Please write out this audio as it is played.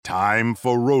Time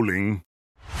for rolling.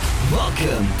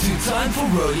 Welcome to Time for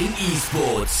Rolling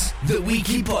Esports, the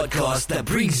weekly podcast that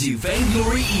brings you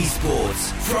Vainglory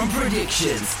Esports. From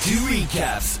predictions to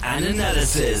recaps and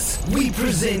analysis, we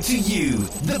present to you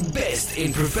the best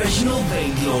in professional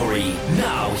Vainglory.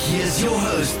 Now here's your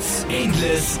hosts,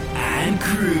 Inglis and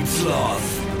Crude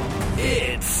Sloth.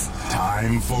 It's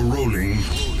Time for rolling.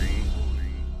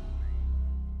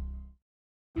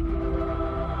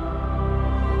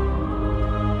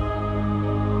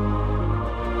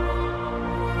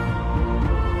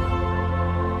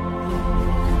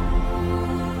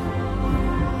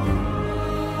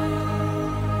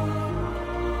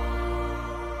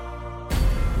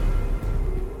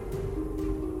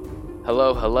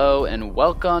 Hello, and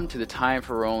welcome to the Time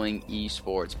for Rolling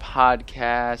Esports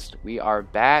podcast. We are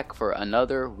back for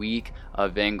another week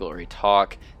of Vainglory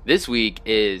talk. This week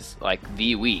is like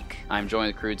the week. I'm joined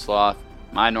with Crude Sloth,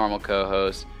 my normal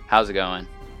co-host. How's it going?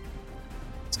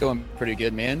 It's going pretty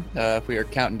good, man. We are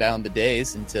counting down the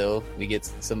days until we get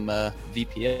some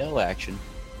VPL action.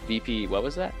 What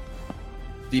was that?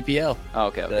 VPL. Oh,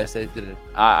 okay. Did I say? Did it?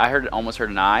 I almost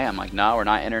heard an I. I'm like, no, we're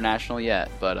not international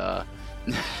yet, but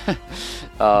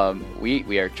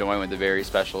we are joined with a very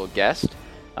special guest.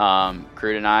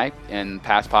 Crude and I, in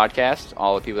past podcasts,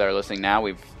 all the people that are listening now,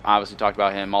 we've obviously talked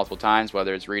about him multiple times,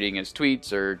 whether it's reading his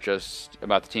tweets or just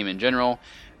about the team in general.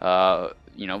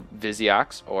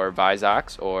 Viziox or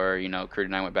Vizox, or Crude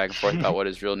and I went back and forth about what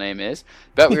his real name is.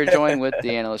 But we were joined with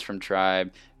the analyst from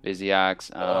Tribe,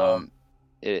 Viziox.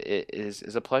 It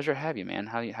is a pleasure to have you, man.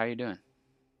 How you doing?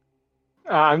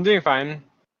 I'm doing fine.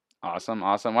 Awesome.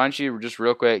 Why don't you just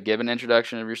real quick give an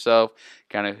introduction of yourself,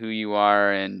 kind of who you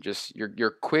are, and just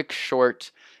your quick,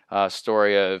 short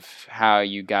story of how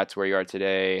you got to where you are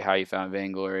today, how you found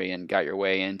Vainglory, and got your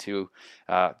way into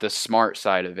the smart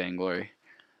side of Vainglory.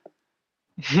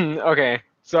 Okay,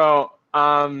 so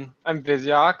I'm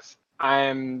Viziox.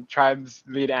 I'm Tribe's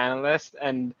lead analyst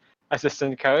and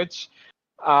assistant coach.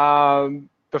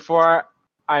 Before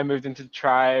I moved into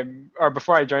Tribe, or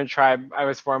before I joined Tribe, I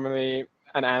was formerly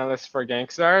an analyst for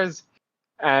Gangstars,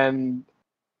 and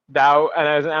I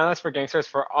was an analyst for Gangstars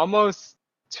for almost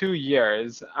 2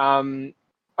 years.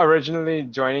 Originally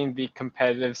joining the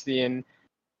competitive scene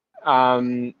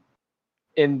in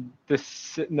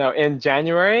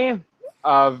January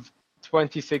of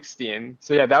 2016.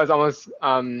 So yeah, that was almost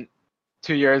 2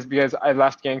 years, because I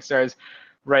left Gangstars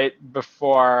right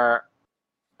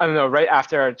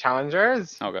after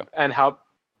Challengers. Okay. And helped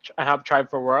Tribe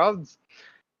for Worlds.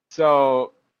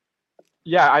 So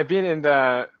yeah, I've been in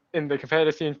the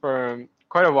competitive scene for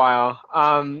quite a while.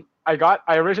 I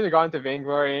originally got into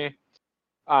Vainglory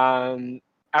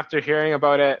after hearing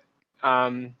about it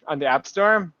on the App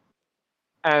Store.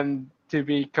 And to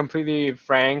be completely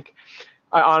frank,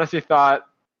 I honestly thought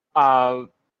a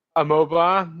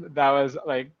MOBA that was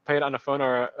like played on a phone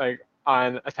or like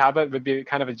on a tablet would be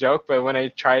kind of a joke. But when I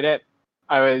tried it,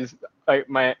 I was like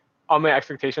all my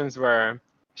expectations were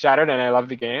shattered, and I loved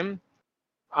the game.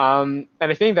 And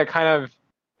I think that kind of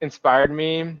inspired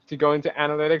me to go into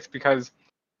analytics, because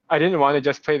I didn't want to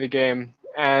just play the game,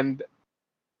 and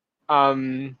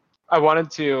I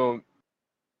wanted to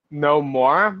know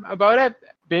more about it,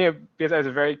 because I was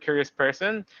a very curious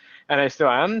person, and I still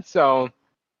am. So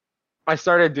I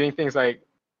started doing things like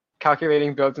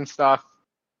calculating builds and stuff,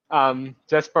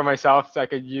 just for myself, so I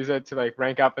could use it to like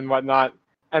rank up and whatnot.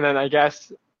 And then I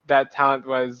guess that talent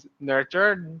was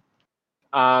nurtured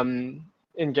in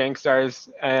Gangstars,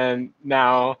 and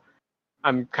now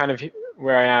I'm kind of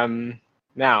where I am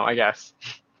now, I guess.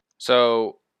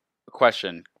 So,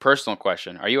 personal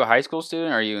question: are you a high school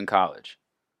student, or are you in college?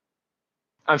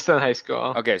 I'm still in high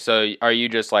school. Okay, so are you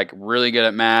just like really good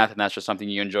at math, and that's just something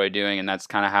you enjoy doing, and that's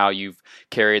kind of how you've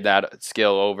carried that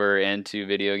skill over into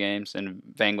video games and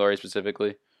Vainglory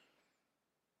specifically?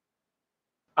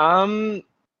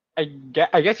 I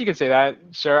guess you could say that.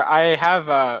 Sure. I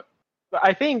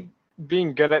think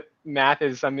being good at math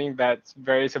is something that's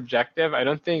very subjective. I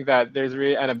don't think that there's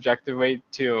really an objective way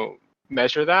to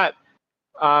measure that.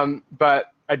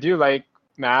 But I do like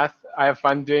math. I have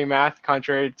fun doing math,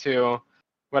 contrary to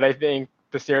what I think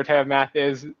the stereotype of math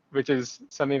is, which is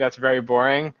something that's very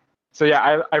boring. So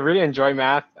yeah, I really enjoy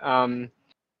math.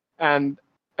 And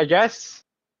I guess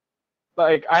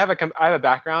like I have a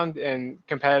background in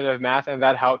competitive math, and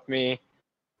that helped me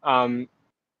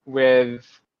with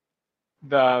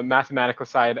the mathematical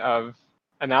side of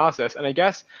analysis. And I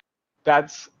guess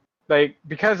that's like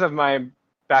because of my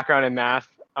background in math,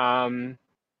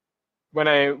 when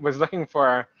I was looking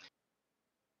for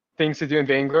things to do in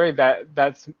Vainglory,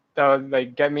 that would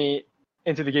like get me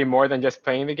into the game more than just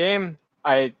playing the game.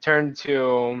 I turned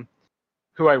to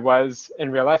who I was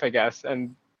in real life, I guess,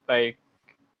 and like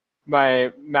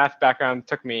my math background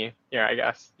took me here, I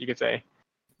guess you could say.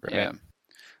 Right. Yeah.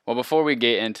 Well, before we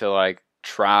get into like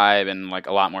Tribe and like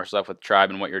a lot more stuff with Tribe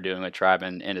and what you're doing with Tribe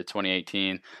and into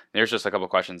 2018, there's just a couple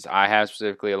questions I have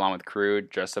specifically along with Crude,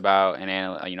 just about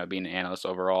being an analyst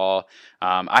overall.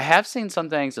 I have seen some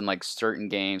things in like certain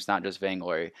games, not just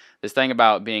Vainglory. This thing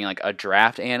about being like a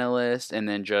draft analyst and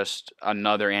then just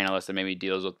another analyst that maybe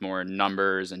deals with more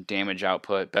numbers and damage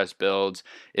output, best builds.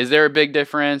 Is there a big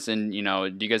difference? And do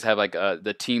you guys have like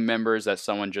the team members that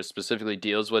someone just specifically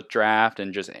deals with draft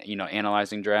and just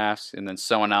analyzing drafts, and then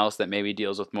someone else that maybe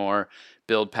deals with more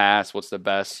build pass? What's the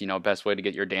best way to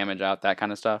get your damage out? That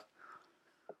kind of stuff.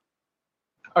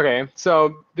 Okay,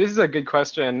 so this is a good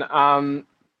question.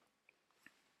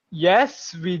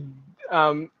 Yes, we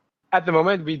at the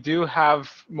moment we do have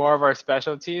more of our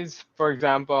specialties. For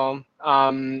example,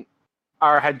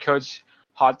 our head coach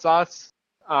Hot Sauce,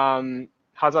 Hot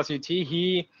Sauce UT,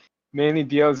 he mainly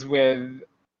deals with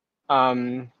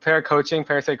player coaching,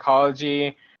 player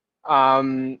psychology,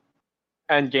 and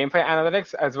gameplay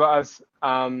analytics, as well as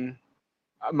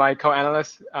my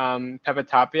co-analyst Pepe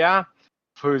Tapia,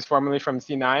 who's formerly from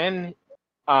C9.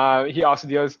 He also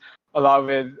deals a lot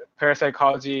with player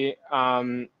psychology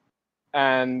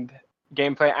and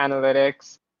gameplay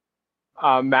analytics,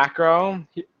 macro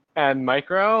and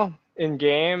micro in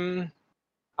game,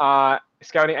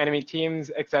 scouting enemy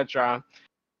teams, etc.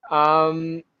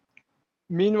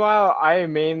 Meanwhile, I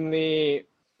mainly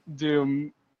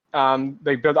do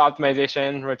like build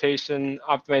optimization, rotation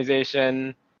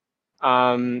optimization,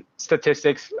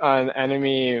 statistics on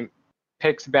enemy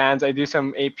picks, bans. I do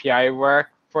some API work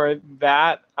for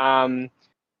that.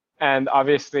 And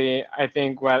obviously, I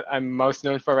think what I'm most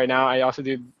known for right now, I also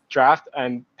do draft,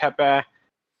 and Pepe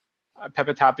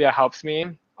Tapia helps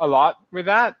me a lot with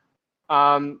that.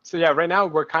 So yeah, right now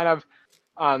we're kind of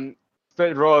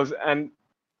split roles, and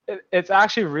it's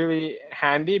actually really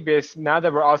handy because now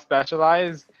that we're all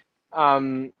specialized,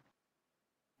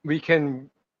 we can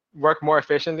work more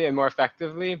efficiently and more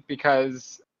effectively,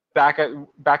 because back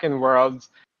in Worlds,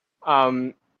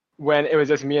 when it was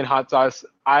just me and Hot Sauce,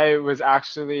 I was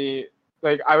actually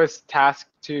I was tasked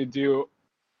to do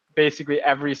basically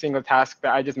every single task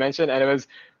that I just mentioned, and it was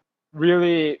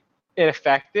really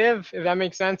ineffective, if that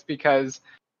makes sense, because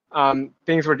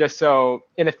things were just so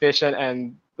inefficient,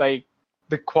 and like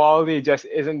the quality just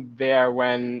isn't there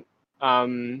when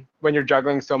you're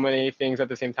juggling so many things at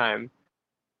the same time.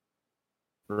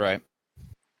 Right.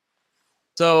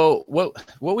 So what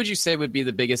would you say would be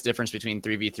the biggest difference between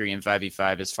 3v3 and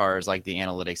 5v5 as far as like the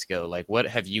analytics go? Like, what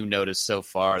have you noticed so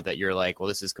far that you're like, well,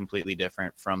 this is completely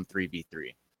different from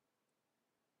 3v3?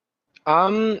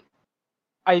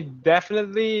 I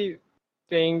definitely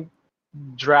think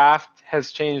draft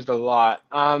has changed a lot.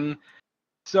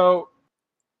 So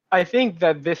I think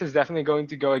that this is definitely going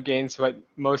to go against what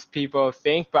most people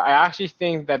think, but I actually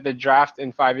think that the draft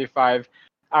in 5v5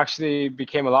 actually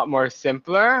became a lot more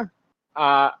simpler.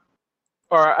 Or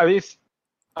at least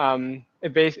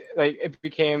it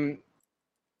became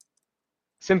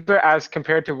simpler as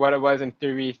compared to what it was in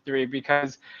 3v3,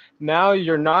 because now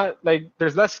you're not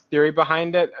there's less theory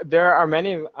behind it. There were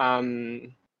many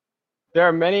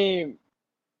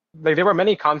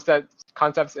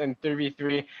concepts in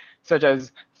 3v3, such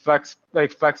as flex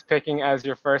picking as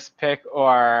your first pick,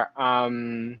 or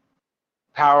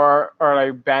power, or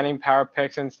like banning power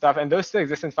picks and stuff, and those still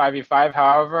exist in 5v5.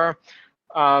 However,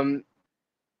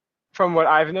 from what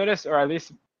I've noticed, or at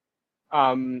least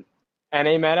NA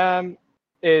meta,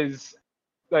 is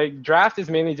draft is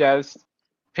mainly just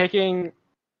picking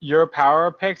your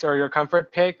power picks or your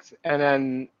comfort picks, and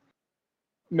then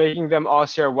making them all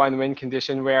share one win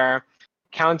condition, where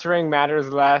countering matters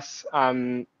less,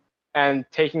 and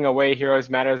taking away heroes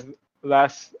matters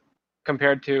less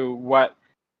compared to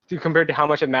how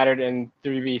much it mattered in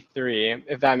 3v3,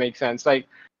 if that makes sense.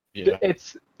 Yeah.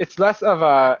 It's less of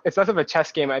a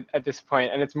chess game at this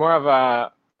point, and it's more of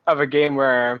a game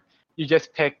where you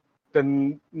just pick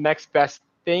the next best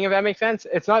thing, if that makes sense.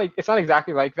 It's not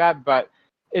exactly like that, but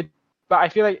I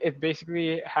feel like it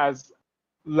basically has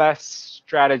less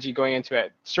strategy going into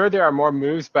it. Sure, there are more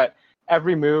moves, but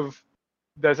every move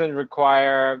doesn't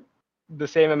require the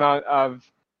same amount of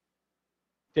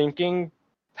thinking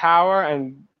power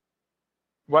and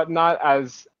whatnot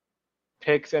as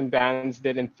picks and bans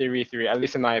did in 3v3, at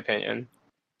least in my opinion.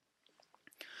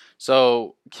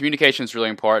 So communication is really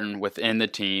important within the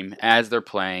team as they're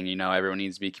playing. Everyone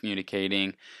needs to be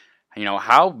communicating.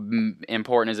 how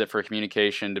important is it for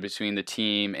communication between the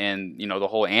team and, the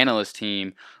whole analyst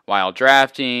team while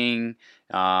drafting?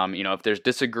 If there's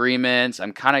disagreements,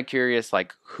 I'm kind of curious,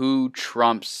 like, who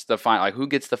trumps the final, like, who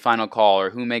gets the final call or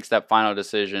who makes that final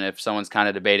decision if someone's kind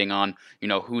of debating on,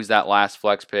 who's that last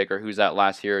flex pick or who's that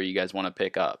last hero you guys want to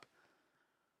pick up?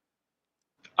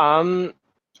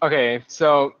 Okay,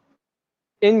 so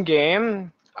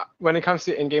in-game, when it comes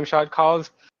to in-game shot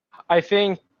calls, I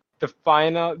think the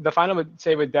final would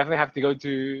definitely have to go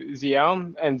to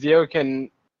Zio, and Zio can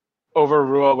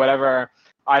overrule whatever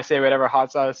I say, whatever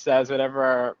Hot Sauce says,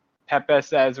 whatever Pepe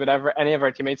says, whatever any of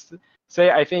our teammates say.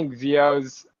 I think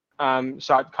Zio's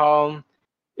shot call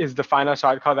is the final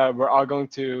shot call that we're all going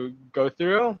to go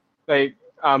through,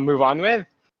 move on with.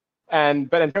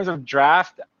 But in terms of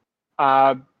draft,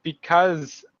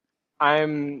 because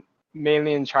I'm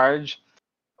mainly in charge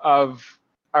of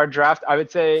our draft, I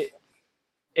would say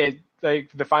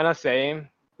the final say,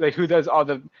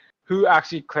 who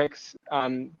actually clicks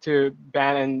to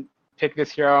ban and pick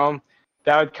this hero,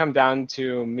 that would come down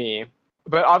to me.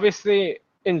 But obviously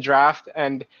in draft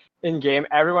and in game,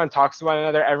 everyone talks to one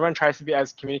another. Everyone tries to be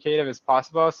as communicative as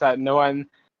possible so that no one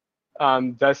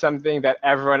does something that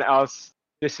everyone else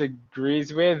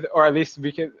disagrees with, or at least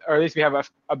we have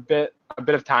a bit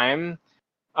of time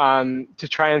to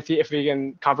try and see if we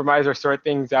can compromise or sort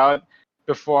things out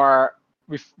before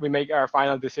we make our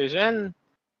final decision.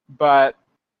 But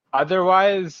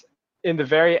otherwise, in the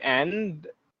very end,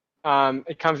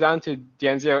 it comes down to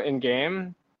Dienzio in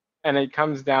game, and it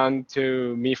comes down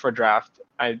to me for draft,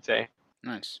 I'd say.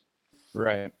 Nice.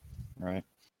 Right.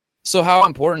 So how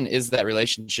important is that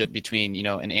relationship between,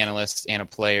 an analyst and a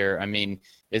player? I mean,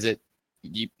 is it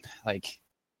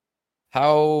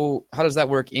how does that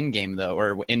work in game though,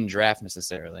 or in draft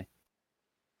necessarily?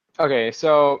 Okay,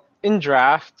 so in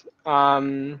draft,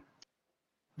 the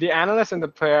analyst and the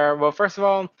player, well, first of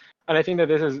all, and I think that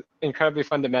this is incredibly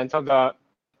fundamental, the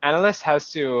analyst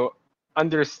has to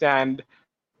understand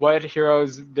what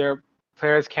heroes their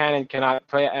players can and cannot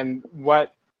play, and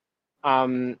what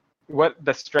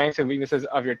the strengths and weaknesses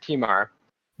of your team are.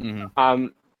 Mm-hmm.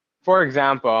 For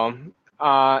example,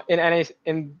 in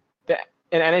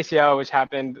NACL, which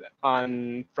happened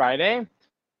on Friday,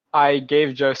 I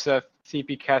gave Joseph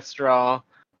CP Kestrel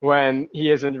when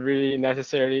he isn't really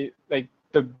necessarily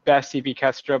the best CP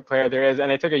Kestrel player there is,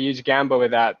 and I took a huge gamble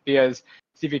with that because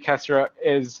CP Kestrel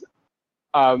is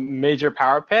a major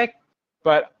power pick,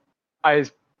 but I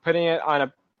was putting it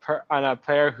on a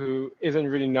player who isn't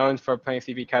really known for playing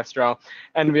CP Kestrel,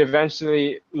 and we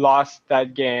eventually lost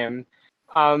that game.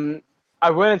 I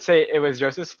wouldn't say it was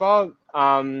Joseph's fault.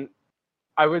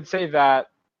 I would say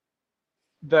that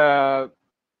the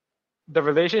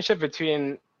relationship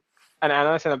between an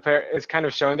analyst and a player is kind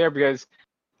of shown there, because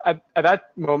at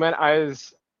that moment I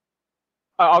was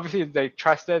obviously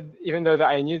trusted, even though that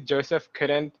I knew Joseph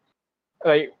isn't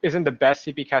the best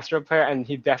CP Kestrel player, and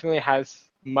he definitely has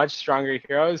much stronger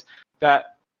heroes,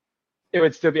 that it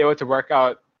would still be able to work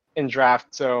out in draft.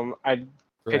 So I'd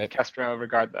pick Kestrel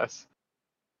regardless.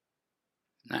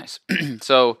 Nice.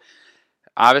 So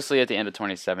obviously at the end of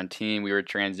 2017, we were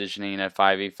transitioning at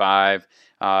 5v5.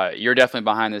 You're definitely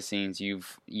behind the scenes. You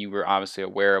were obviously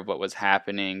aware of what was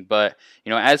happening, but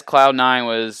as Cloud9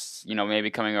 was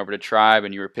maybe coming over to Tribe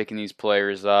and you were picking these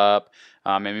players up,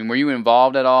 were you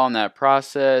involved at all in that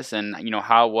process? And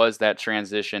how was that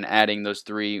transition, adding those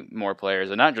 3 more players,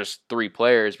 and not just 3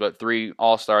 players, but 3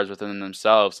 all-stars within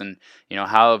themselves? And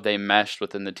how have they meshed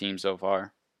within the team so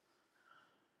far?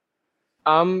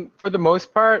 For the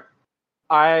most part,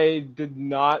 I did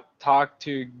not talk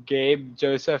to Gabe,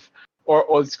 Joseph, or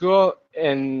Old School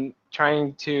in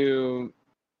trying to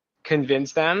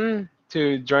convince them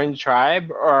to join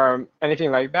Tribe or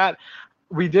anything like that.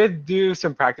 We did do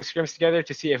some practice scrims together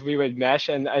to see if we would mesh,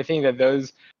 and I think that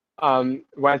those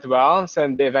went well. So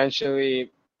they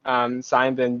eventually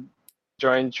signed and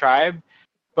joined Tribe.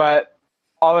 But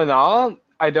all in all,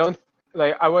 I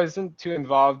wasn't too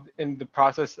involved in the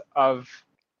process of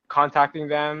contacting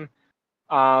them,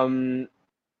 talking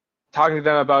to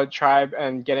them about Tribe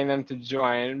and getting them to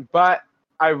join. But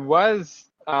I was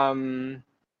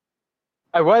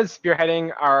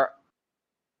spearheading our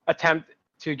attempt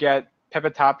to get Pepe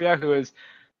Tapia, who is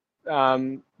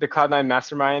the Cloud9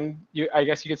 mastermind, I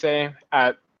guess you could say,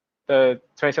 at the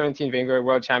 2017 Vainglory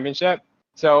World Championship.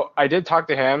 So I did talk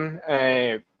to him,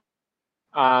 and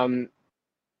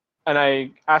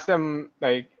I asked him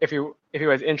if he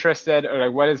was interested, or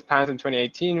what his plans in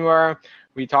 2018 were.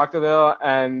 We talked a little,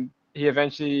 and he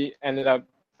eventually ended up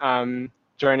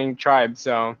joining Tribe.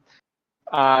 So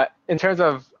in terms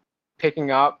of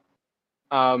picking up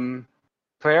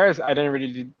players, I didn't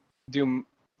really do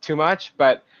too much,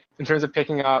 but in terms of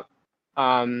picking up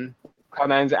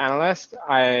Cloud9's analyst,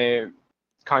 I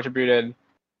contributed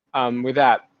with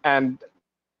that. And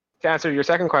to answer your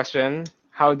second question,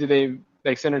 how do they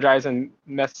like synergize and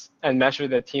mesh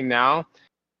with the team now?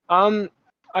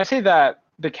 I say that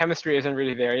the chemistry isn't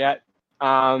really there yet.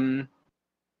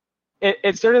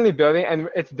 It's certainly building and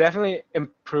it's definitely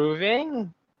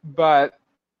improving, but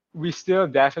we still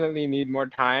definitely need more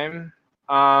time.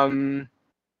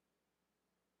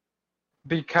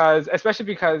 Especially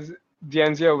because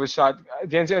Dianzio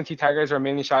and T Tigers were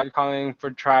mainly shot calling for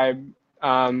Tribe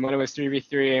when it was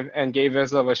 3v3, and Gabe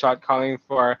Vizsla was shot calling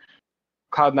for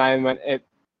Cloud9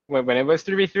 when it was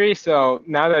 3v3. So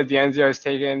now that Dianzio has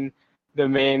taken the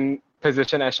main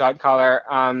position as shot caller,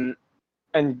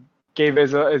 and Gabe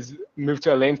Vizsla is moved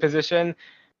to a lane position,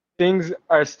 things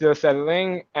are still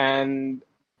settling, and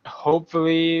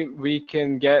hopefully we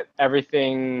can get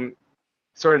everything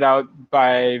sorted out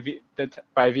by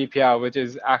VPL, which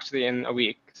is actually in a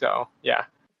week. So yeah.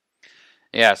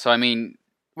 Yeah, so I mean,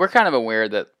 we're kind of aware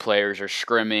that players are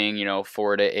scrimming,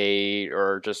 4 to 8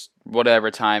 or just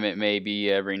whatever time it may be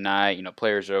every night.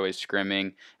 Players are always scrimming.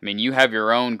 I mean, you have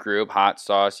your own group, Hot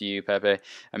Sauce, you, Pepe.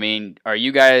 I mean, are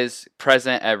you guys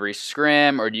present every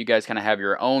scrim, or do you guys kind of have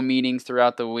your own meetings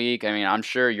throughout the week? I mean, I'm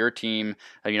sure your team,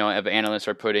 of analysts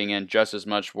are putting in just as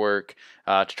much work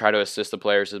to try to assist the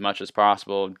players as much as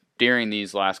possible during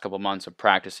these last couple months of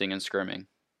practicing and scrimming.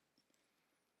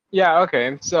 Yeah,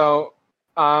 okay. So,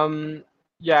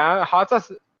 yeah, Hot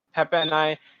Sauce, Pepe, and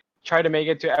I try to make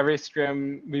it to every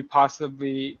scrim we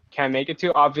possibly can make it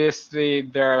to. Obviously,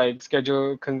 there are like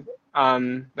schedule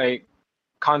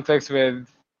conflicts with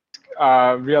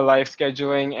real life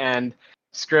scheduling and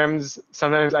scrims.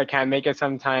 Sometimes I can't make it.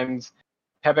 Sometimes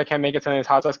Pepe can't make it. Sometimes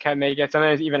Hot Sauce can't make it.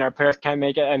 Sometimes even our players can't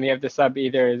make it, and we have to sub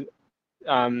either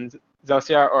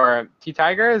Zelsiar or T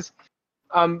Tigers.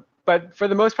 But for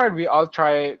the most part, we all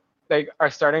try. Like our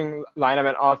starting lineup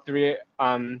and all three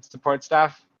support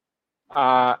staff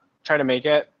try to make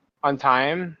it on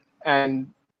time and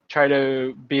try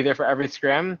to be there for every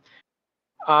scrim.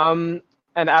 And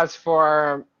as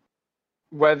for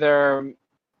whether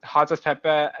Hot Sauce, Pepe,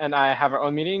 and I have our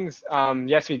own meetings,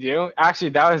 yes, we do. Actually,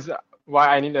 that was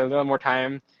why I needed a little more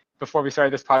time before we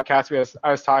started this podcast.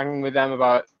 I was talking with them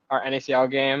about our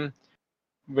NACL game,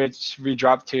 which we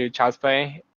dropped to Child's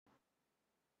Play.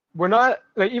 We're not,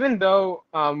 like, even though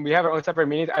we have our own separate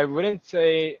meetings, I wouldn't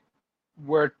say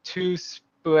we're too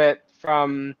split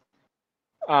from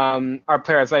our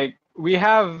players. Like, we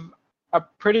have a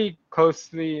pretty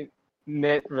closely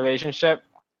knit relationship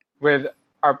with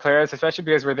our players, especially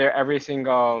because we're there every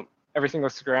single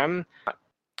scrim.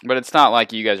 But it's not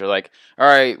like you guys are like, all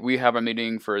right, we have a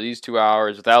meeting for these 2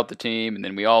 hours without the team, and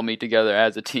then we all meet together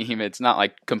as a team. It's not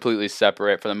like completely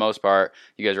separate. For the most part,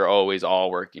 you guys are always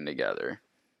all working together.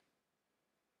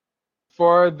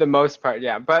 For the most part,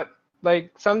 yeah. But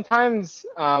like sometimes,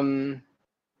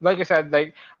 like I said,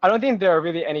 like I don't think there are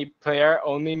really any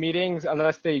player-only meetings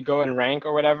unless they go and rank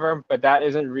or whatever. But that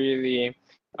isn't really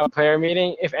a player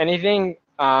meeting. If anything,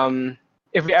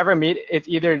 if we ever meet, it's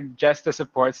either just the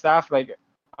support staff, like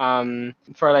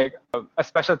for like a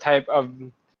special type of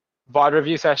VOD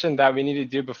review session that we need to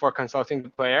do before consulting the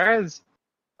players.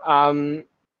 But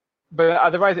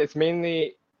otherwise, it's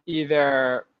mainly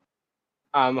either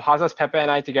Hot Sauce, Pepe, and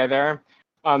I together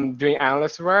doing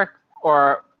analyst work,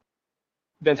 or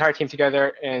the entire team together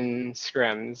in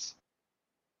scrims.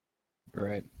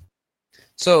 Right.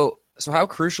 So how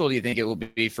crucial do you think it will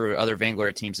be for other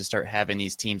Vainglory teams to start having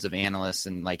these teams of analysts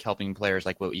and like helping players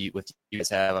like what you guys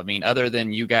have? I mean, other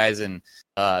than you guys and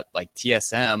like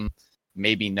TSM,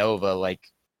 maybe Nova, like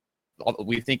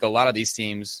we think a lot of these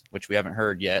teams, which we haven't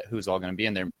heard yet, who's all going to be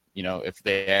in there, if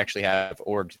they actually have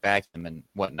orgs back them and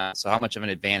whatnot. So how much of an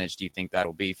advantage do you think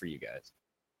that'll be for you guys?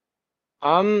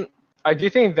 I do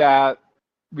think that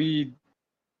we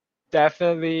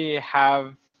definitely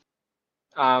have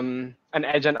an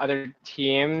edge on other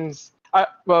teams.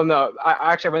 Well, no,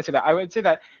 I wouldn't say that. I would say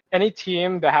that any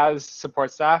team that has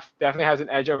support staff definitely has an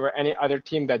edge over any other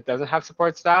team that doesn't have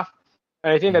support staff.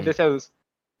 And I think that this has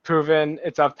proven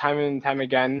itself time and time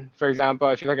again. For example,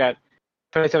 if you look at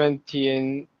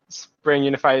 2017 Spring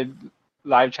Unified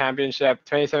Live Championship,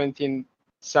 2017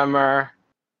 Summer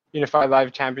Unified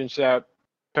Live Championship,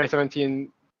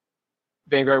 2017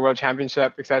 Vainglory World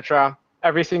Championship, etc.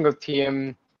 Every single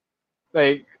team,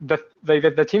 like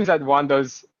the teams that won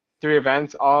those 3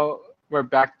 events, all were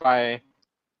backed by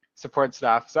support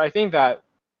staff. So I think that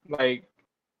like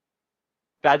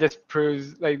that just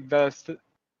proves like the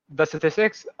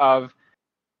statistics of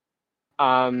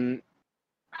how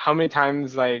how many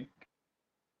times like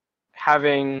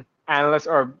having analysts,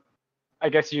 or I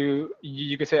guess you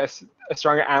could say a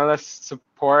stronger analyst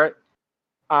support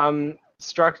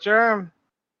structure,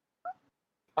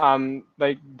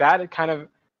 like that kind of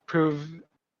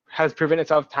has proven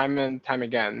itself time and time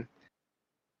again.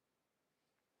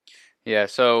 Yeah,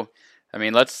 so I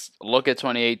mean, let's look at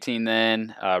 2018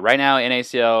 then. Right now,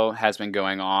 NACL has been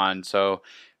going on, so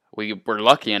we were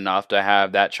lucky enough to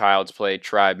have that Child's Play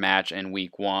Tribe match in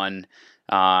week 1.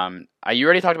 You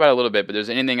already talked about it a little bit, but there's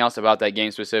anything else about that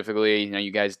game specifically? You know,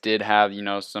 you guys did have,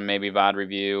 some maybe VOD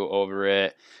review over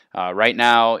it. Right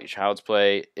now, Child's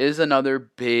Play is another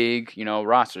big,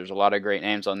 roster. There's a lot of great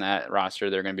names on that roster.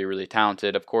 They're going to be really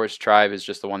talented. Of course, Tribe is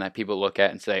just the one that people look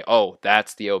at and say, oh,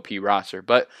 that's the OP roster.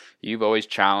 But you've always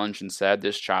challenged and said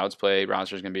this Child's Play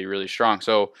roster is going to be really strong.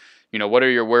 So, what are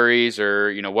your worries,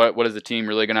 or, what is the team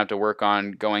really going to have to work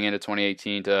on going into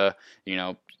 2018 to,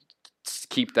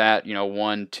 keep that,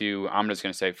 1, 2, I'm just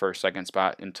going to say first, second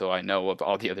spot until I know of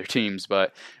all the other teams.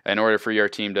 But in order for your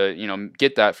team to,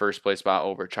 get that first place spot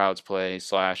over Child's Play /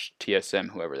 TSM,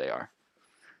 whoever they are.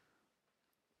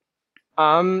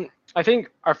 I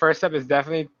think our first step is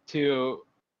definitely to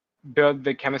build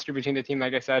the chemistry between the team,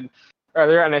 like I said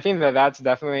earlier. And I think that that's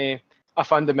definitely a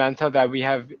fundamental that we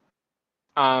have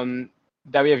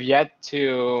yet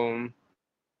to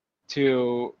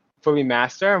fully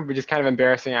master, which is kind of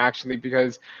embarrassing actually,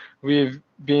 because we've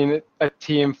been a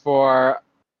team for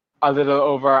a little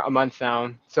over a month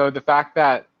now. So the fact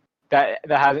that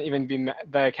hasn't even been,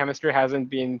 the chemistry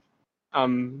hasn't been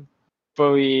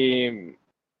fully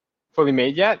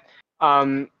made yet,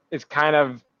 is kind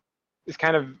of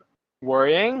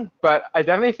worrying. But I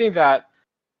definitely think that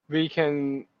we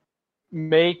can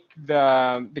make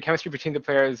the chemistry between the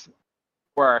players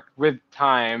work with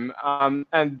time,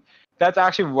 and that's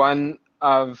actually one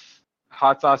of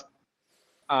Hot Sauce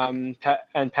and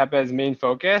Pepe's main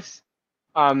focus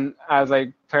as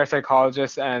like player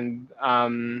psychologists and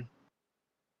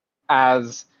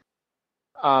as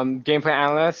gameplay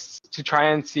analysts, to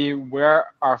try and see where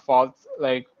our faults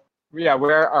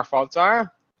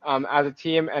are as a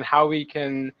team, and how we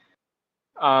can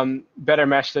better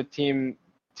mesh the team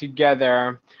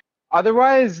together.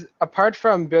 Otherwise, apart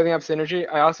from building up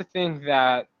synergy, I also think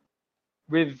that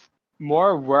with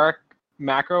more work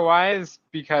macro-wise,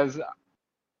 because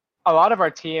a lot of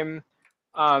our team,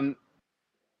 a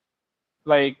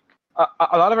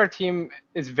lot of our team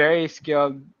is very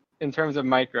skilled in terms of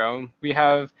micro. We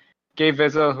have Gabe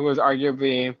Vizel, who is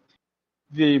arguably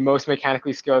the most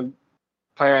mechanically skilled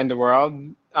player in the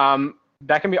world.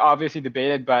 That can be obviously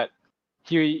debated, but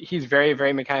he's very,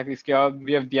 very mechanically skilled.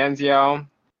 We have Dienzio.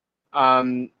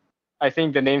 I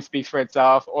think the name speaks for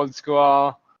itself. Old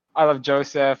School, I Love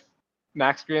Joseph,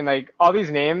 Max Green, like all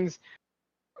these names,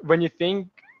 when you think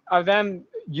of them,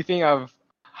 you think of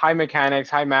high mechanics,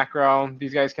 high macro.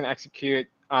 These guys can execute.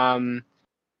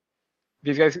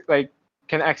 These guys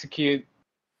can execute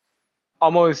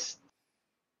almost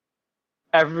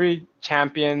every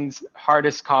champion's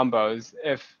hardest combos,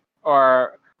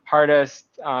 or hardest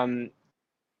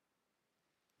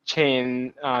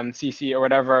chain CC or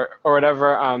whatever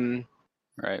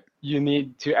Right. you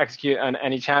need to execute on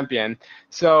any champion.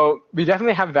 So we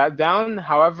definitely have that down.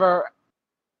 However,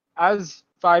 as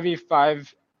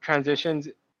 5v5 transitions,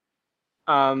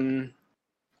 as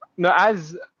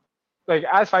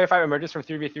 5v5 emerges from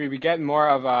 3v3, we get more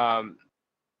of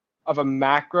a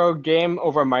macro game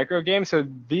over a micro game. So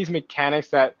these mechanics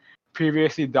that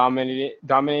previously dominated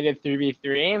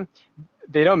 3v3,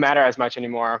 they don't matter as much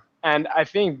anymore. And I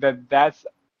think that that's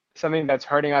something that's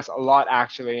hurting us a lot,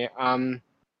 actually.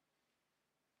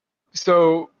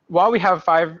 So while we have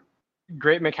 5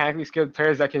 great mechanically skilled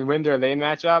players that can win their lane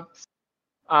matchups,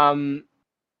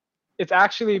 it's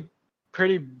actually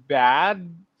pretty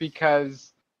bad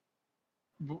because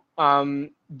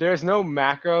there's no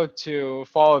macro to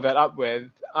follow that up with.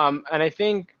 And I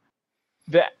think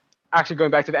that, actually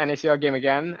going back to the NACL game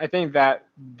again, I think that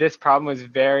this problem was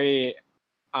very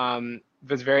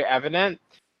evident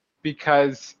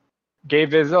because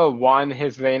Gabe Vizel won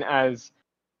his lane as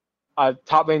a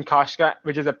top lane Koshka,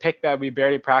 which is a pick that we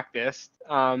barely practiced,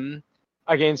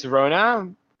 against Rona,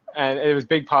 and it was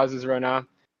big pauses Rona,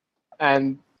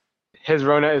 and his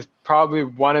Rona is probably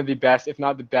one of the best, if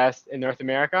not the best, in North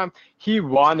America. He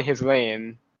won his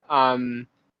lane, so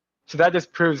that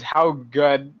just proves how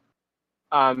good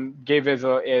Gabe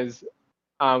Vizel is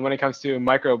when it comes to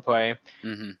micro play.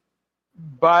 Mm-hmm.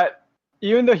 But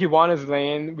even though he won his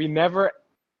lane, we never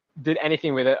did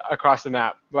anything with it across the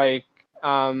map.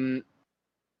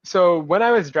 So when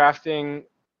I was drafting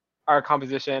our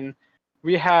composition,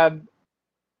 we had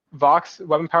Vox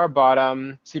weapon power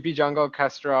bottom, CP jungle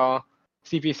Kestrel,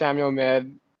 CP Samuel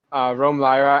mid, Roam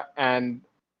Lyra, and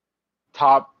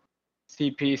top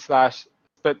CP slash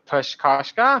split push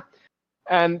Koshka.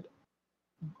 And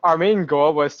our main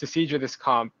goal was to siege with this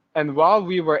comp. And while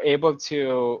we were able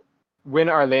to win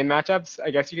our lane matchups,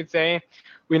 I guess you could say,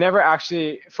 we never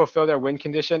actually fulfilled our win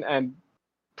condition and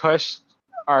pushed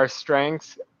our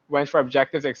strengths, went for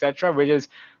objectives, etc., which is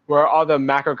where all the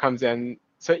macro comes in.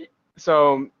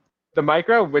 So the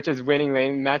micro, which is winning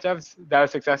lane matchups, that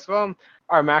was successful.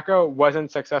 Our macro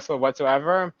wasn't successful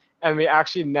whatsoever, and we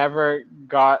actually never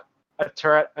got a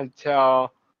turret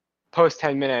until post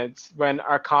 10 minutes when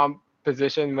our comp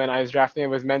position when I was drafting it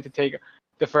was meant to take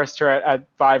the first turret at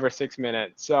 5 or 6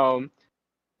 minutes. So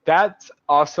that's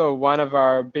also one of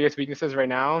our biggest weaknesses right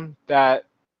now that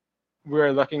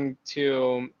we're looking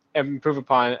to improve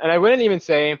upon. And I wouldn't even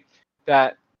say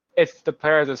that it's the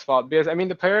players' fault, because I mean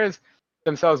the players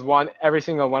themselves won every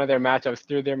single one of their matchups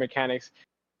through their mechanics.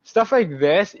 Stuff like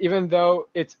this, even though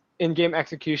it's in-game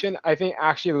execution, I think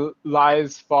actually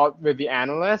lies fault with the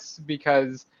analysts,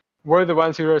 because we're the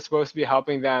ones who are supposed to be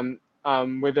helping them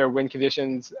with their win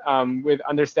conditions, with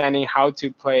understanding how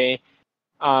to play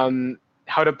to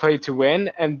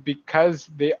win. And because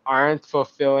they aren't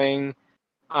fulfilling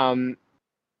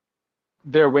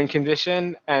their win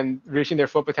condition and reaching their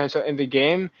full potential in the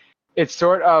game, it's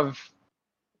sort of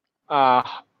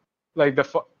like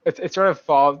it's sort of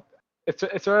fault.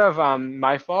 It's sort of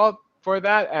my fault for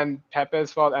that, and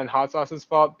Pepe's fault and Hot Sauce's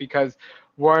fault, because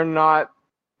we're not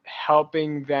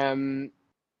helping them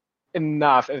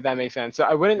enough, if that makes sense. So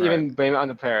I wouldn't even blame it on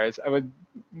the players.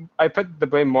 I put the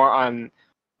blame more on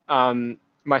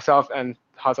myself and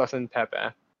Hot Sauce and Pepe.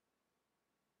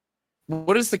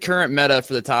 What is the current meta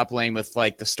for the top lane with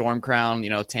like the Storm Crown,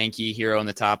 tanky hero in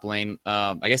the top lane?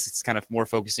 I guess it's kind of more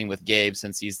focusing with Gabe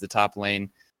since he's the top lane.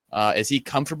 Is he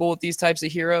comfortable with these types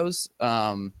of heroes?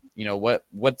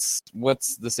 What's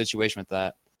the situation with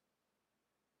that?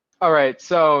 All right,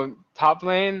 so top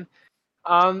lane.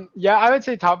 Yeah, I would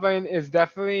say top lane is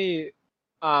definitely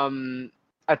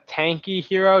a tanky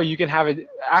hero. You can have it.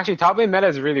 Actually, top lane meta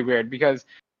is really weird because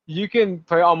you can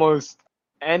play almost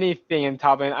anything in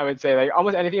top lane. I would say like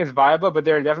almost anything is viable, but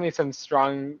there are definitely some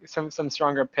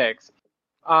stronger picks.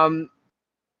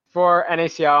 For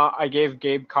NACL, I gave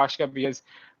Gabe Koshka because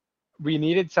we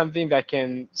needed something that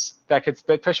could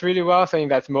split push really well, something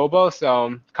that's mobile.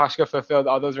 So Koshka fulfilled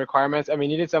all those requirements, and we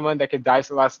needed someone that could dice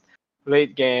last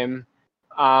late game.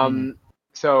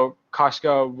 So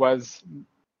Koshka was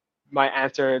my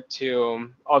answer to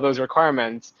all those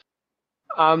requirements.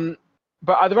 But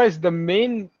otherwise, the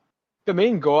main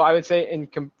goal, I would say,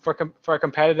 for a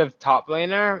competitive top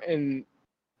laner in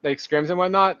like scrims and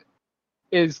whatnot,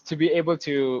 is to be able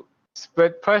to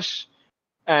split push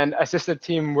and assist the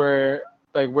team where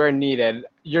needed.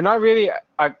 You're not really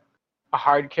a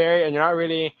hard carry, and you're not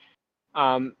really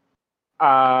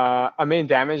a main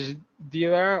damage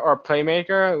dealer or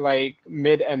playmaker like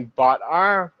mid and bot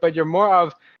are, but you're more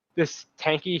of this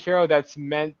tanky hero that's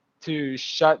meant to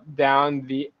shut down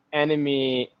the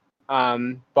enemy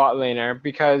bot laner,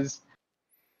 because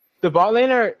the bot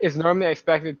laner is normally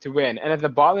expected to win, and if the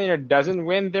bot laner doesn't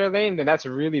win their lane, then that's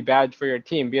really bad for your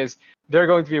team, because they're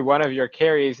going to be one of your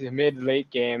carries mid-late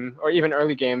game or even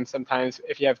early game sometimes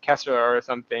if you have Kessler or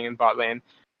something in bot lane.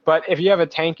 But if you have a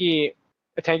tanky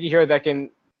hero that can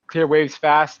clear waves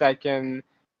fast, that can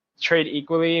trade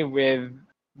equally with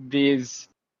these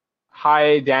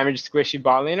high damage squishy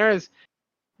bot laners,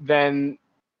 then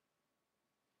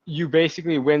you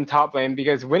basically win top lane,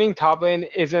 because winning top lane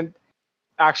isn't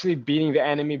actually beating the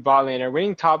enemy bot laner.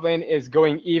 Winning top lane is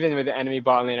going even with the enemy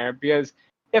bot laner, because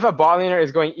if a bot laner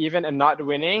is going even and not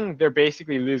winning, they're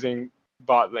basically losing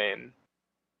bot lane.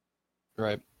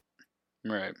 Right.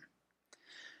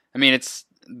 I mean, it's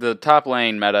the top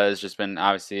lane meta has just been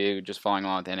obviously just following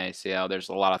along with NACL. There's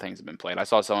a lot of things that have been played. I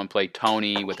saw someone play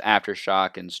Tony with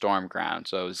Aftershock and Stormcrown,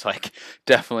 so it was like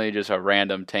definitely just a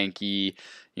random tanky,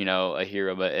 a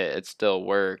hero, but it still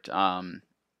worked.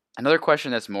 Another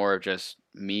question that's more of just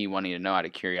me wanting to know out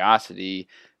of curiosity,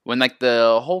 when like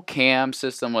the whole cam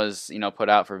system was put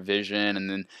out for Vision, and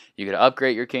then you could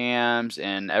upgrade your cams,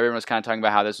 and everyone was kind of talking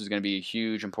about how this was going to be a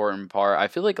huge important part. I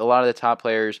feel like a lot of the top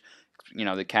players,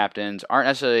 the captains, aren't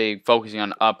necessarily focusing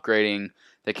on upgrading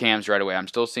the cams right away. I'm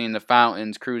still seeing the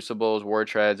fountains, crucibles, war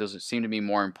treads. Those seem to be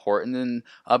more important than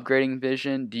upgrading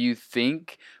Vision. Do you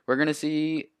think we're going to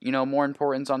see, more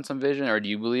importance on some Vision, or do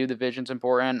you believe the Vision's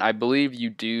important? I believe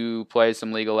you do play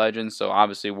some League of Legends, so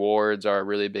obviously wards are a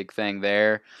really big thing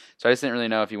there. So I just didn't really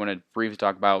know if you want to briefly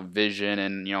talk about Vision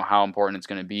and, how important it's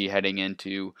going to be heading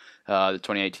into the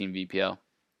 2018 VPL.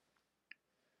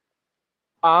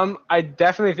 I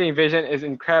definitely think vision is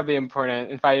incredibly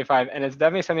important in 5v5, and it's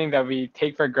definitely something that we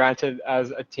take for granted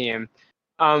as a team.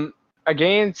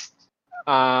 Against, like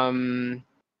I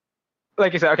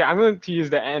said, okay, I'm going to use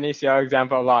the NACL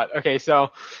example a lot. Okay,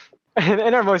 so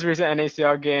in our most recent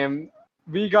NACL game,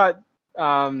 we got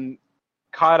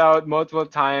caught out multiple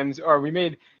times, or we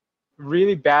made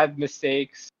really bad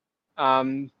mistakes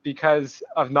because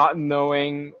of not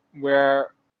knowing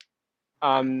where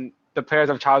the players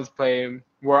of Child's Play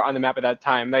were on the map at that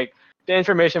time. Like the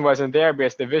information wasn't there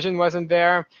because the vision wasn't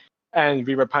there, and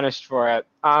we were punished for it.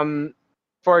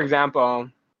 For example,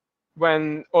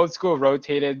 when Old School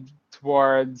rotated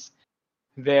towards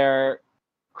their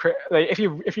like if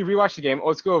you rewatch the game,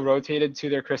 Old School rotated to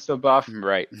their crystal buff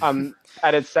Right.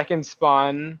 at its second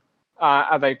spawn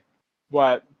at like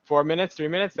what 3 minutes,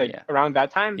 like Yeah. around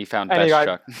that time. He found And best he got,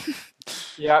 Chuck.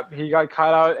 Yep, he got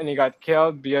caught out and he got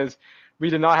killed because we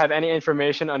did not have any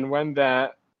information on when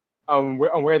the on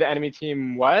where the enemy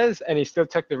team was, and he still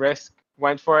took the risk,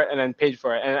 went for it, and then paid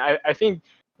for it. And I think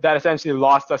that essentially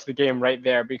lost us the game right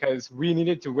there because we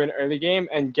needed to win early game,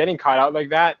 and getting caught out like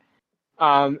that,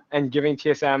 and giving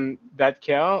TSM that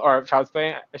kill, or Child's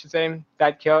Play, I should say,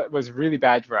 that kill was really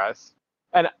bad for us.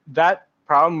 And that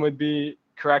problem would be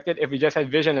corrected if we just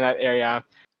had vision in that area.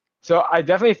 So I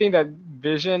definitely think that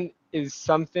vision is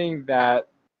something that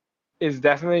is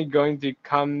definitely going to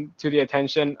come to the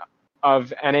attention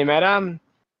of NA meta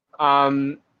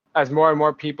as more and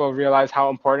more people realize how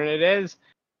important it is.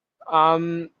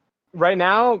 Right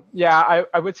now, yeah,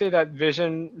 I would say that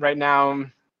vision right now,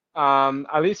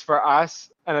 at least for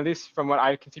us, and at least from what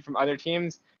I can see from other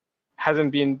teams,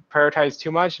 hasn't been prioritized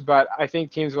too much, but I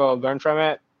think teams will learn from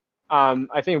it.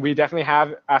 I think we definitely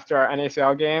have, after our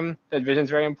NACL game, that vision is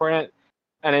very important.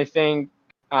 And I think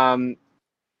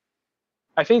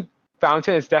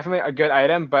Fountain is definitely a good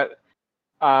item, but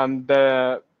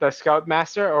the Scout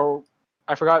Master, or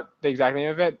I forgot the exact name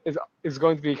of it, is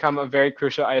going to become a very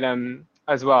crucial item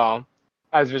as well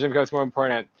as vision becomes more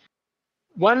important.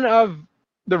 One of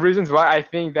the reasons why I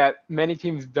think that many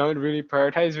teams don't really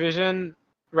prioritize vision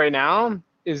right now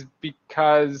is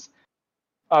because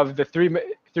of the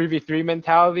 3v3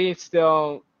 mentality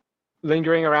still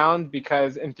lingering around,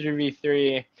 because in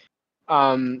 3v3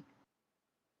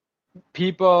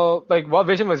 people, like, while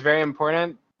vision was very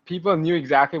important, people knew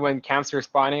exactly when camps were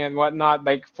spawning and whatnot.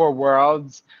 Like for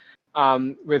Worlds,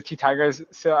 with T-Tigers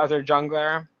still as their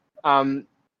jungler,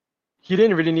 he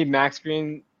didn't really need Max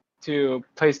Green to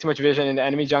place too much vision in the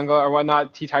enemy jungle or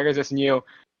whatnot. T-Tigers just knew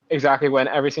exactly when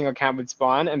every single camp would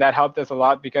spawn, and that helped us a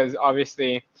lot because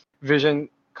obviously vision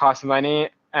costs money,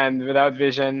 and without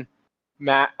vision,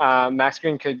 Max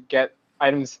Green could get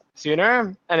items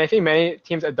sooner. And I think many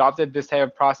teams adopted this type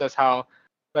of process, how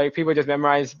like people just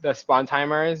memorized the spawn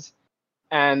timers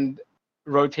and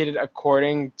rotated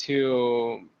according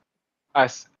to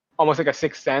us, almost like a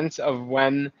sixth sense of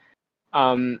when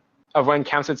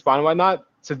camps would spawn and whatnot.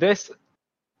 So this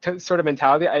sort of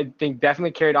mentality, I think,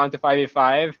 definitely carried on to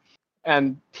 5v5,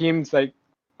 and teams like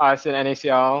us in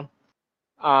NACL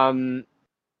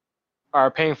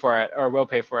are paying for it, or will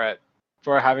pay for it,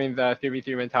 for having the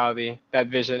 3v3 mentality that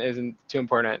vision isn't too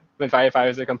important when 5v5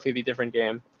 is a completely different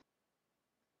game.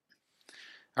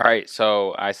 All right,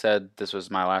 so I said this was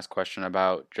my last question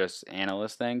about just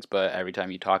analyst things, but every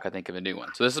time you talk, I think of a new one.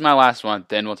 So this is my last one,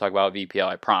 then we'll talk about VPL,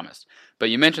 I promise. But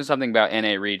you mentioned something about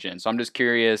NA region, so I'm just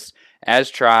curious, as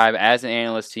Tribe, as an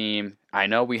analyst team, I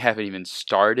know we haven't even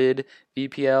started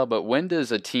VPL, but when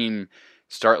does a team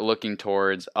start looking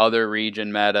towards other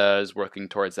region metas, working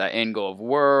towards that end goal of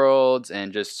Worlds,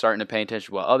 and just starting to pay attention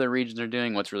to what other regions are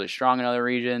doing, what's really strong in other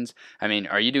regions? I mean,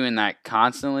 are you doing that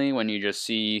constantly when you just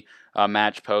see a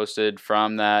match posted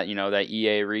from that, that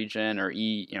EA region, or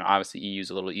obviously EU is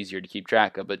a little easier to keep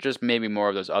track of, but just maybe more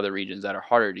of those other regions that are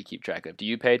harder to keep track of? Do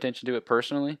you pay attention to it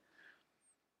personally?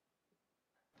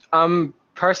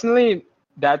 Personally,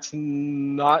 that's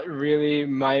not really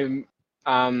my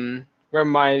where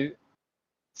my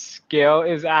skill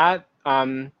is at.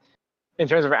 In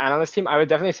terms of our analyst team, I would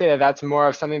definitely say that that's more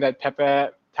of something that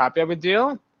Pepe Tapia would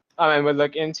do and would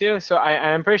look into. So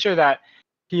I'm pretty sure that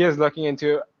he is looking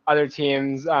into other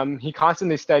teams. He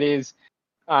constantly studies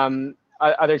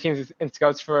other teams and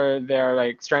scouts for their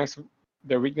like strengths,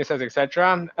 their weaknesses,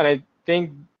 etc. And I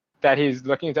think that he's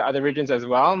looking into other regions as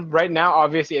well. Right now,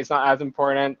 obviously, it's not as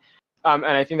important. And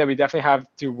I think that we definitely have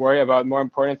to worry about more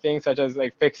important things, such as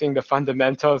like fixing the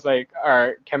fundamentals, like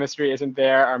our chemistry isn't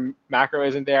there, our macro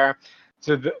isn't there.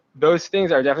 So those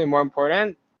things are definitely more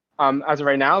important as of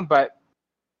right now. But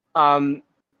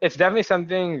it's definitely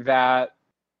something that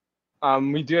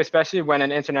we do, especially when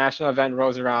an international event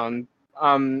rolls around.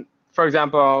 for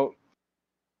example,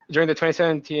 during the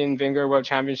 2017 Vainglory World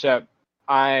Championship,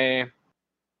 I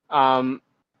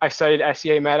studied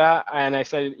SEA meta and I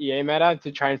studied EA meta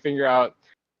to try and figure out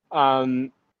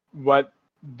what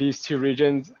these two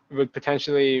regions would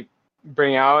potentially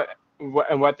bring out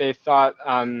and what they thought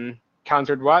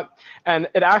countered what. And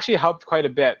it actually helped quite a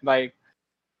bit. Like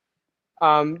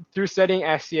through studying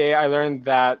SEA, I learned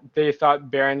that they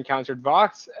thought Baron countered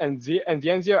Vox, and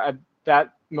Dienzio at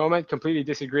that moment completely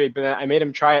disagreed. But then I made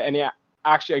him try it, and he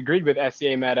actually agreed with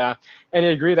SEA meta, and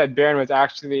he agreed that Baron was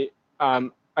actually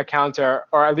a counter,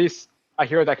 or at least a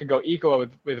hero that could go equal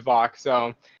with Vox.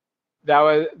 So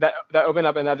that opened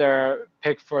up another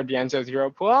pick for Dienzio's hero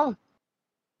pool.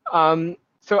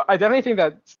 So I definitely think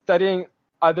that studying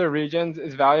other regions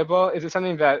is valuable. Is it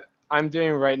something that I'm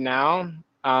doing right now?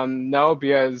 No,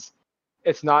 because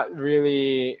it's not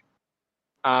really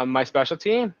my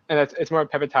specialty, and it's more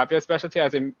Pepe Tapia's specialty,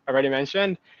 as I already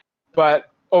mentioned.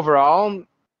 But overall,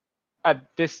 at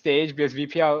this stage, because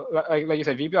VPL, like you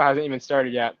said, VPL hasn't even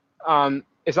started yet.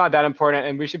 It's not that important,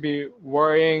 and we should be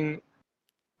worrying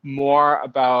more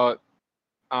about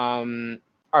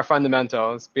our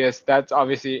fundamentals, because that's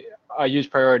obviously a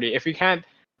huge priority. If we can't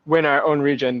win our own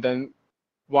region, then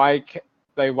why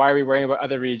are we worrying about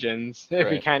other regions if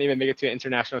we Right. can't even make it to an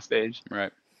international stage?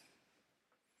 Right.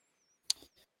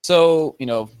 So,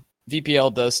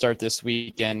 VPL does start this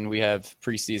weekend. We have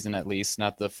preseason at least,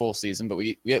 not the full season, but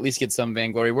we at least get some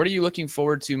Vainglory. What are you looking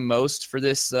forward to most for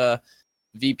this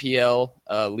VPL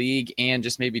league and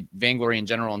just maybe Vainglory in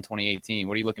general in 2018?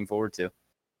 What are you looking forward to?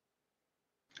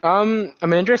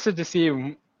 I'm interested to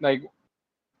see like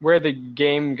where the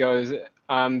game goes,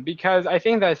 because I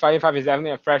think that 5v5 is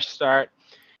definitely a fresh start.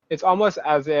 It's almost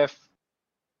as if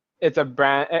it's a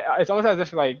brand. It's almost as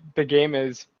if like the game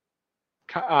is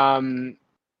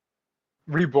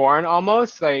reborn,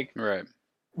 almost like Right.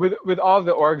 with all of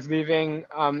the orgs leaving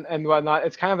and whatnot.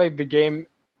 It's kind of like the game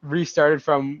restarted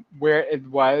from where it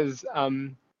was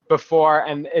before,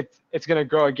 and it's gonna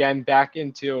grow again back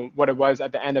into what it was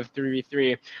at the end of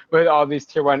 3v3 with all these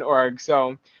tier 1 orgs.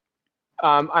 So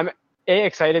I'm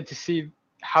excited to see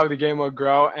how the game will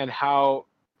grow and how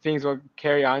things will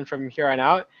carry on from here on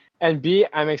out, and B,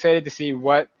 I'm excited to see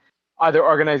what other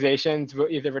organizations will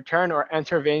either return or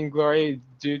enter Vainglory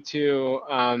due to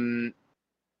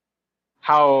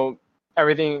how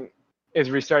everything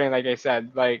is restarting. Like I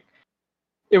said, like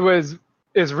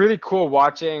it's really cool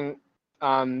watching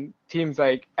teams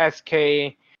like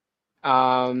SK,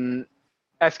 SKG2,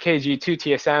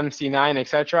 TSM, C9,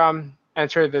 etc.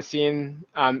 enter the scene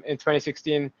in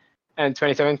 2016 and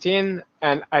 2017,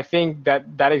 and I think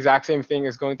that exact same thing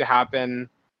is going to happen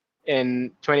in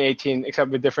 2018,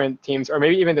 except with different teams, or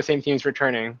maybe even the same teams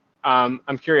returning. I'm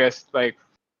curious, like,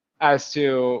 as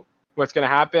to what's going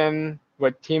to happen,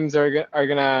 what teams are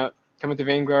going to come into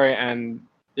Vainglory, and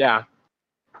yeah.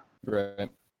 Right.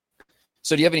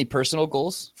 So do you have any personal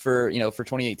goals for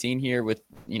 2018 here with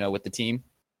the team?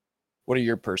 What are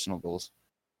your personal goals?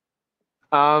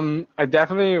 I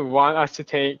definitely want us to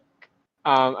take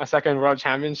a second world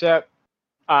championship.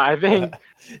 I think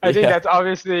that's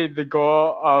obviously the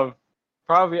goal of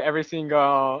probably every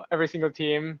single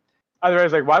team.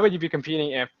 Otherwise, like, why would you be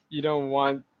competing if you don't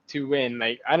want to win?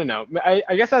 Like, I don't know.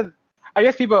 I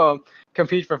guess people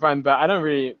compete for fun, but I don't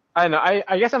know.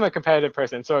 I guess I'm a competitive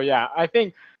person, so yeah. I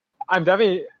think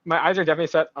my eyes are definitely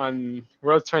set on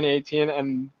Worlds 2018,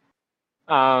 and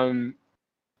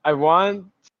I want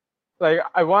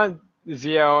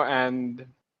Zio and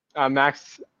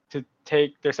Max to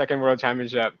take their second world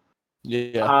championship.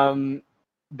 Yeah.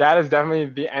 That is definitely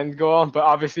the end goal, but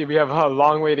obviously we have a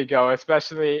long way to go,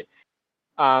 especially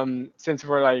since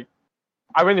we're like,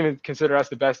 I wouldn't even consider us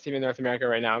the best team in North America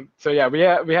right now. So yeah, we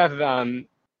have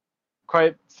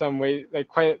quite some way, like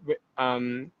quite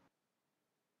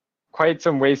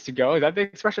some ways to go. Is that the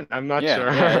expression? I'm not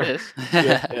sure. Yeah, it is.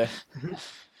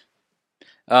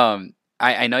 Yeah.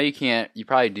 I know you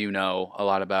probably do know a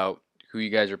lot about who you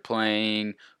guys are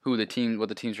playing, what the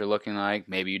teams are looking like.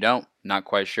 Maybe you don't. Not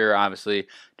quite sure. Obviously,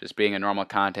 just being a normal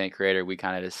content creator, we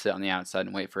kind of just sit on the outside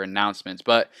and wait for announcements.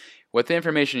 But with the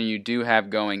information you do have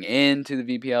going into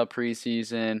the VPL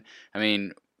preseason, I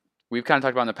mean, we've kind of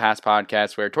talked about in the past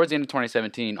podcasts where towards the end of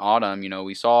 2017, autumn,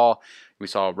 we saw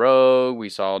Rogue, we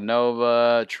saw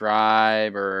Nova,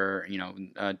 Tribe, or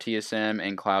TSM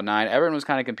and Cloud9. Everyone was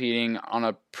kind of competing on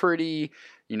a pretty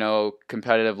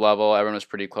competitive level. Everyone was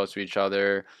pretty close to each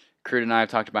other. Crude and I have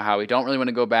talked about how we don't really want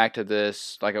to go back to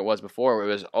this like it was before, where it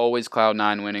was always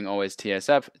Cloud9 winning, always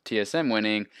TSM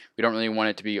winning. We don't really want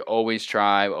it to be always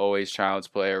Tribe, always Child's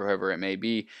Play, or whoever it may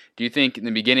be. Do you think in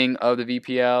the beginning of the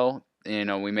VPL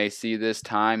we may see this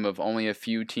time of only a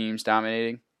few teams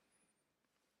dominating?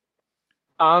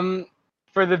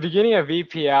 For the beginning of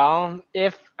VPL,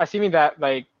 if assuming that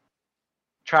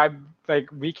Tribe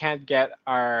we can't get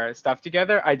our stuff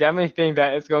together, I definitely think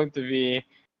that it's going to be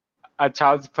a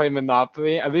Child's Play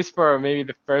monopoly, at least for maybe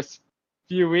the first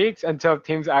few weeks until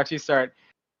teams actually start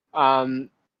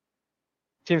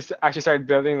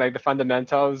building the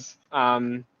fundamentals.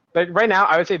 Right now,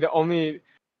 I would say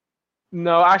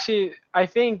I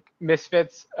think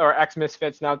Misfits or ex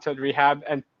Misfits, now Tilt Rehab,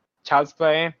 and Child's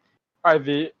Play are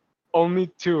the only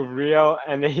two real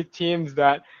NA teams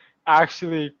that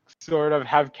actually sort of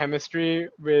have chemistry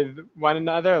with one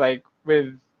another,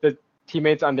 with the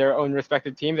teammates on their own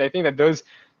respective teams. I think that those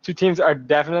two teams are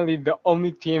definitely the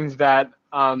only teams that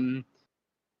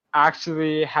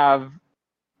actually have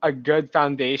a good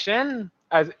foundation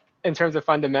as in terms of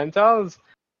fundamentals.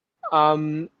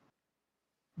 But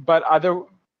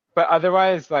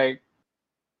otherwise,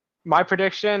 my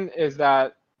prediction is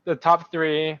that the top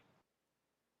three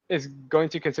is going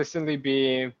to consistently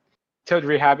be Tilt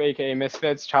Rehab, aka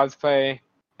Misfits, Child's Play,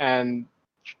 and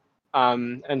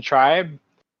Tribe.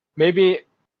 Maybe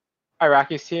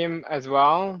Iraqi's team as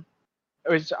well,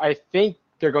 which I think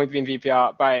they're going to be in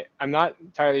VPL, but I'm not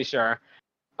entirely sure.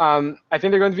 I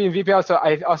think they're going to be in VPL, so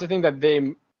I also think that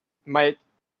they might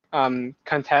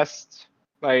contest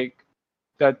the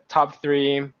top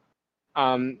three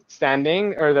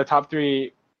standing, or the top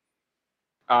three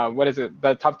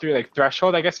the top three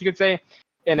threshold, I guess you could say,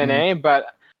 in NA.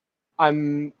 But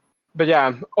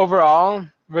yeah, overall,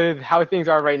 with how things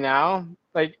are right now,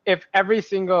 if every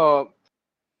single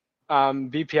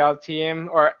VPL team,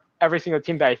 or every single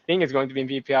team that I think is going to be in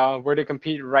VPL, were to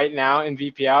compete right now in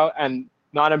VPL and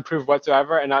not improve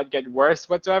whatsoever and not get worse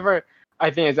whatsoever,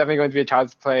 I think it's definitely going to be a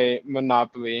Child's Play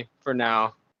monopoly for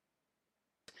now.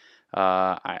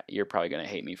 You're probably going to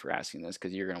hate me for asking this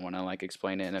because you're going to want to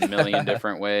explain it in a million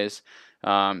different ways.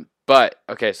 But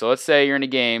okay, so let's say you're in a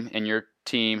game and your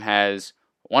team has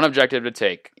one objective to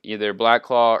take, either Black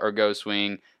Claw or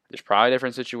Ghostwing. There's probably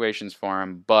different situations for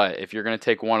them, but if you're going to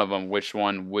take one of them, which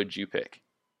one would you pick?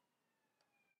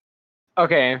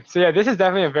 Okay, so yeah, this is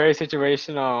definitely a very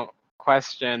situational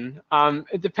question.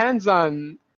 It depends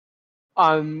on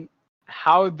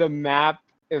how the map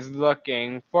is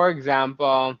looking. For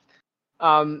example,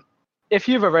 if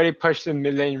you've already pushed the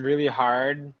mid lane really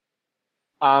hard,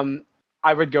 I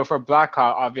would go for Black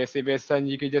Claw, obviously, because then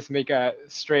you could just make a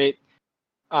straight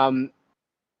dash.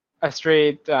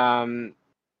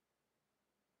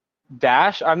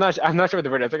 I'm not sure what the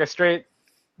word is. A straight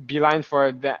beeline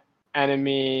for the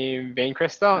enemy Vein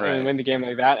Crystal, Right, and win the game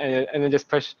like that, and then just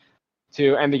push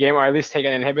to end the game, or at least take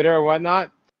an inhibitor or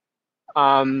whatnot.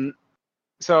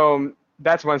 So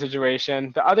that's one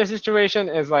situation. The other situation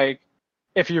is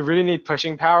if you really need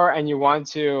pushing power and you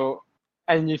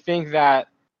think that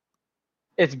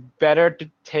it's better to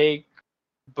take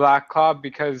Black Claw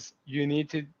because you need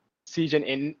to siege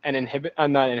an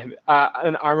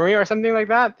armory or something like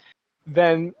that,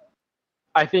 then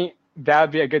I think that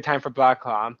would be a good time for Black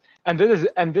Claw. And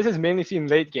this is mainly seen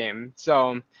late game.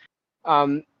 So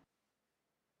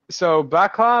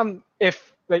Black Claw,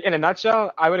 if in a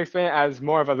nutshell, I would explain it as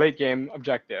more of a late game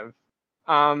objective.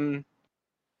 Ghostwing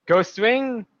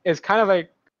is kind of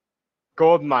like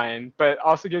Gold Mine, but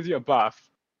also gives you a buff.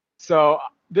 So,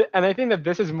 and I think that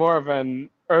this is more of an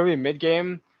early mid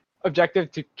game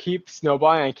objective to keep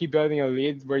snowballing and keep building a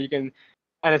lead where you can,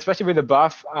 and especially with the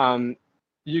buff,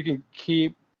 you can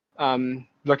keep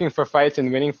looking for fights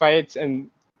and winning fights and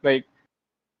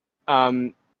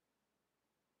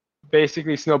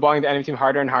basically snowballing the enemy team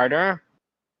harder and harder.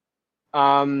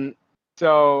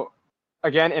 So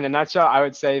again, in a nutshell, I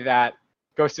would say that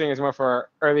Ghostwing is more for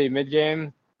early mid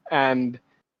game, and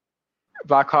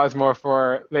Black Claw is more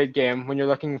for late game when you're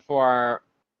looking for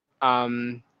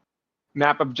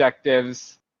map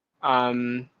objectives,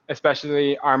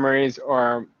 especially armories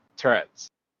or turrets.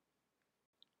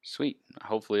 Sweet.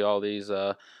 Hopefully all these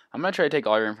I'm going to try to take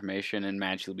all your information and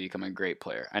match you to become a great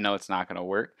player. I know it's not going to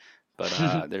work, but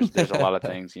there's a lot of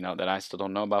things that I still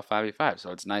don't know about 5v5.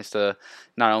 So it's nice to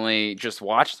not only just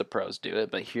watch the pros do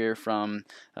it, but hear from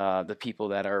the people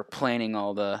that are planning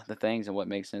all the things and what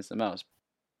makes sense the most.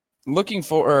 Looking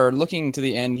to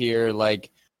the end here,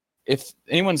 if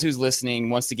anyone who's listening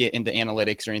wants to get into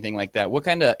analytics or anything like that, what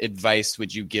kind of advice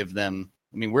would you give them?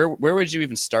 I mean, where would you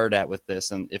even start at with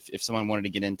this, and if someone wanted to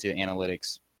get into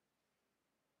analytics?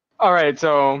 All right,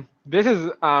 so this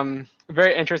is a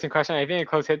very interesting question. I think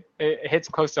it hits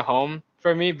close to home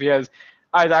for me because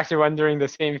I was actually wondering the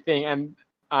same thing, and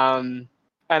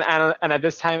at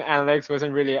this time analytics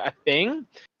wasn't really a thing.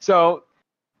 So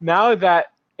now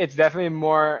that it's definitely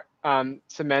more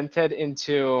cemented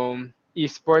into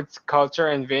esports culture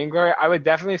and Vainglory, I would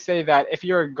definitely say that if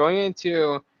you're going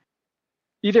into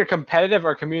either competitive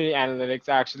or community analytics,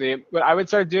 actually, what I would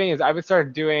start doing is I would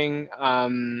start doing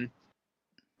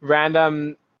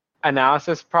random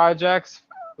analysis projects.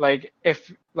 Like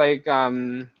if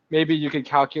maybe you could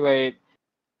calculate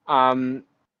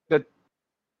the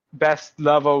best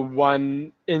level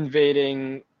 1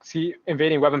 invading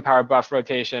weapon power buff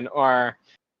rotation, or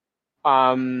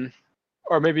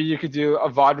maybe you could do a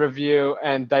VOD review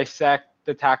and dissect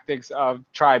the tactics of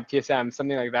Tribe TSM,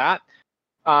 something like that,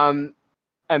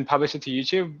 and publish it to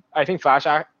YouTube. I think Flash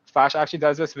actually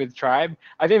does this with Tribe.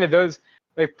 I think that those,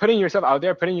 like, putting yourself out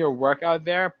there, putting your work out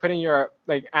there, putting your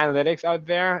analytics out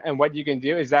there and what you can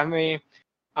do is definitely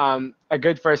a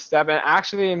good first step. And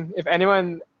actually, if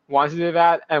anyone wants to do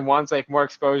that and wants more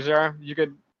exposure, you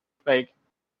could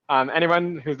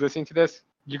anyone who's listening to this,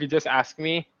 you could just ask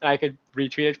me and I could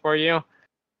retweet it for you.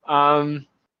 But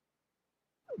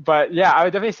yeah, I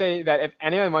would definitely say that if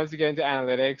anyone wants to get into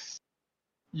analytics,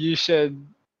 you should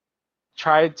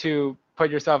try to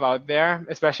put yourself out there,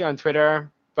 especially on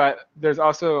Twitter. But there's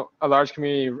also a large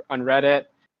community on Reddit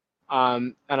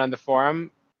and on the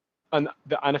forum, on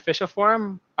the unofficial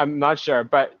forum. I'm not sure,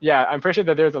 but yeah, I'm pretty sure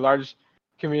that there's a large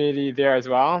community there as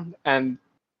well, and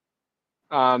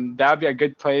that would be a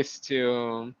good place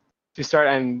to start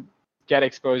and get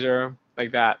exposure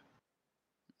like that.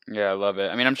 Yeah, I love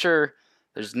it. I mean, I'm sure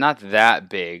there's not that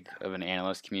big of an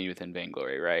analyst community within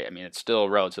Vainglory, right? I mean, it's still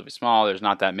relatively small. There's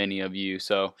not that many of you,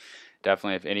 so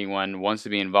definitely if anyone wants to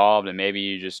be involved and maybe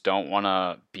you just don't want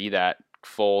to be that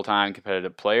full-time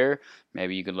competitive player,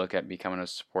 maybe you could look at becoming a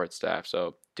support staff.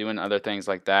 So doing other things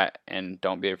like that, and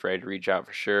don't be afraid to reach out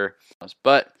for sure.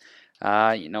 But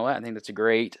you know what? I think that's a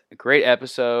great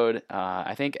episode.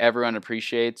 I think everyone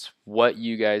appreciates what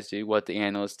you guys do, what the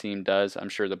analyst team does. I'm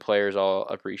sure the players all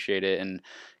appreciate it, and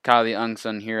kind of the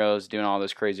unsung heroes doing all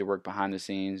this crazy work behind the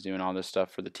scenes, doing all this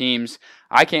stuff for the teams.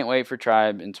 I can't wait for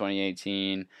Tribe in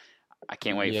 2018. I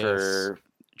can't wait for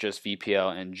just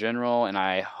VPL in general, and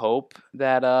I hope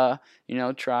that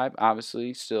Tribe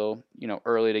obviously still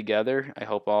early together. I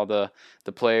hope all the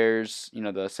players, the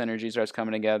synergy starts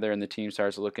coming together and the team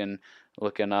starts looking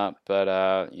up.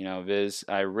 But Viz,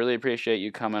 I really appreciate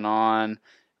you coming on.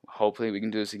 Hopefully we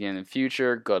can do this again in the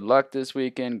future. Good luck this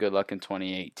weekend. Good luck in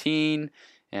 2018,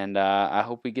 and I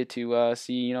hope we get to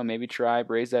see maybe Tribe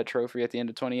raise that trophy at the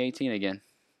end of 2018 again.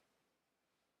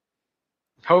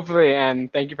 Hopefully,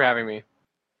 and thank you for having me.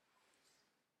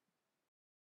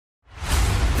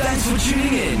 Thanks for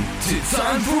tuning in to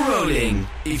Time for Rolling.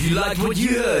 If you liked what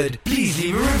you heard, please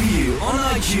leave a review on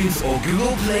iTunes or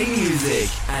Google Play Music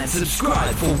and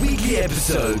subscribe for weekly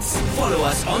episodes. Follow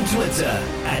us on Twitter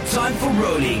at Time for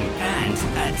Rolling and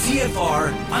at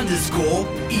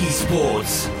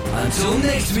TFR_esports. Until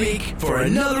next week for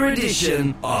another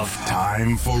edition of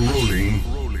Time for Rolling